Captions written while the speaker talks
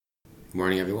Good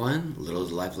morning, everyone. Little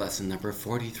Life lesson number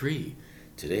 43.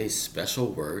 Today's special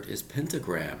word is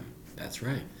pentagram. That's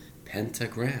right,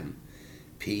 pentagram.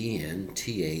 Pentagram.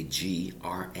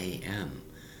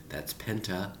 That's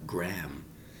pentagram.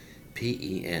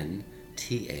 Pentagram.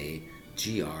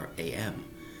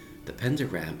 The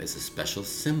pentagram is a special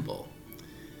symbol.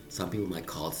 Some people might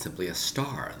call it simply a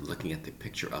star, looking at the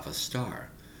picture of a star.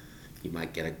 You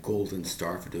might get a golden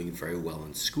star for doing very well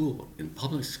in school, in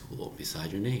public school,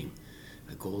 beside your name.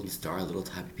 A golden star, a little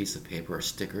type of piece of paper or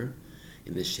sticker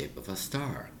in the shape of a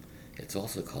star. It's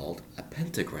also called a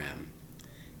pentagram.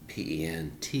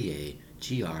 Pentagram.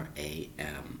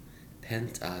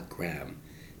 Pentagram.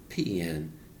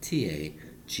 Pentagram.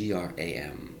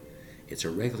 It's a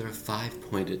regular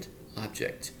five-pointed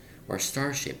object or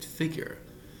star-shaped figure.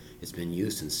 It's been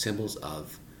used in symbols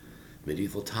of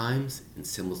medieval times, in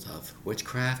symbols of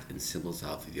witchcraft, in symbols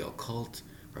of the occult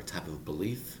or type of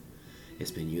belief. It's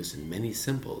been used in many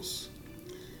symbols.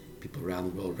 People around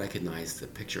the world recognize the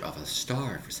picture of a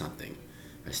star for something.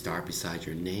 A star beside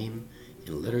your name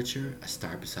in literature, a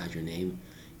star beside your name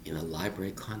in a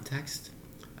library context,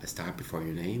 a star before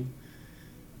your name.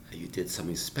 You did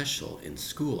something special in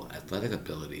school, athletic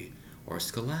ability, or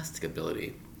scholastic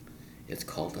ability. It's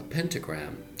called a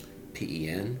pentagram.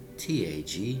 Pentagram.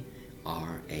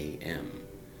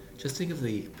 Just think of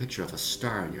the picture of a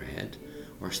star in your head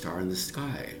or a star in the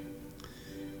sky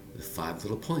with five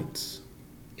little points.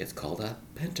 It's called a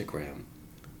pentagram.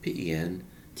 Pentagram.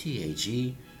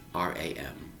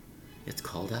 It's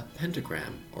called a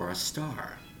pentagram or a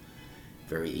star.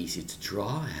 Very easy to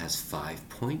draw. It has 5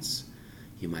 points.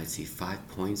 You might see 5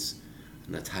 points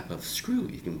on the type of screw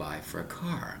you can buy for a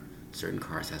car. Certain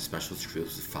cars have special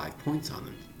screws with 5 points on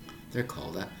them. They're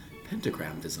called a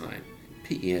pentagram design.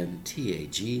 Pentagram.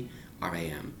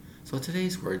 So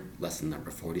today's word, lesson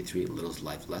number 43, Little's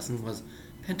Life lesson, was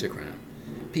pentagram.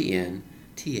 Pentagram.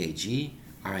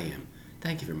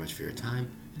 Thank you very much for your time,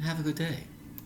 and have a good day.